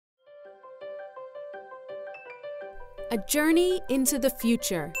A journey into the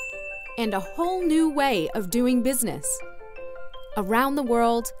future and a whole new way of doing business. Around the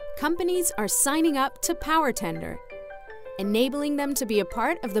world, companies are signing up to PowerTender, enabling them to be a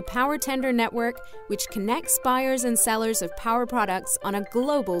part of the PowerTender network, which connects buyers and sellers of power products on a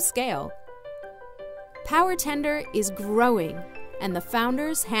global scale. PowerTender is growing, and the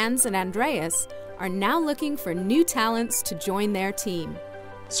founders, Hans and Andreas, are now looking for new talents to join their team.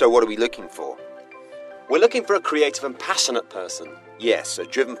 So what are we looking for? We're looking for a creative and passionate person. Yes, a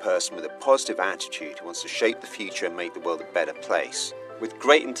driven person with a positive attitude who wants to shape the future and make the world a better place. With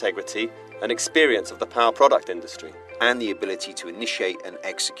great integrity and experience of the power product industry. And the ability to initiate and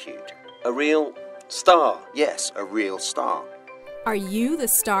execute. A real star. Yes, a real star. Are you the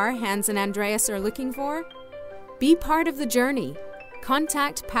star Hans and Andreas are looking for? Be part of the journey.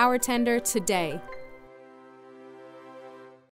 Contact PowerTender today.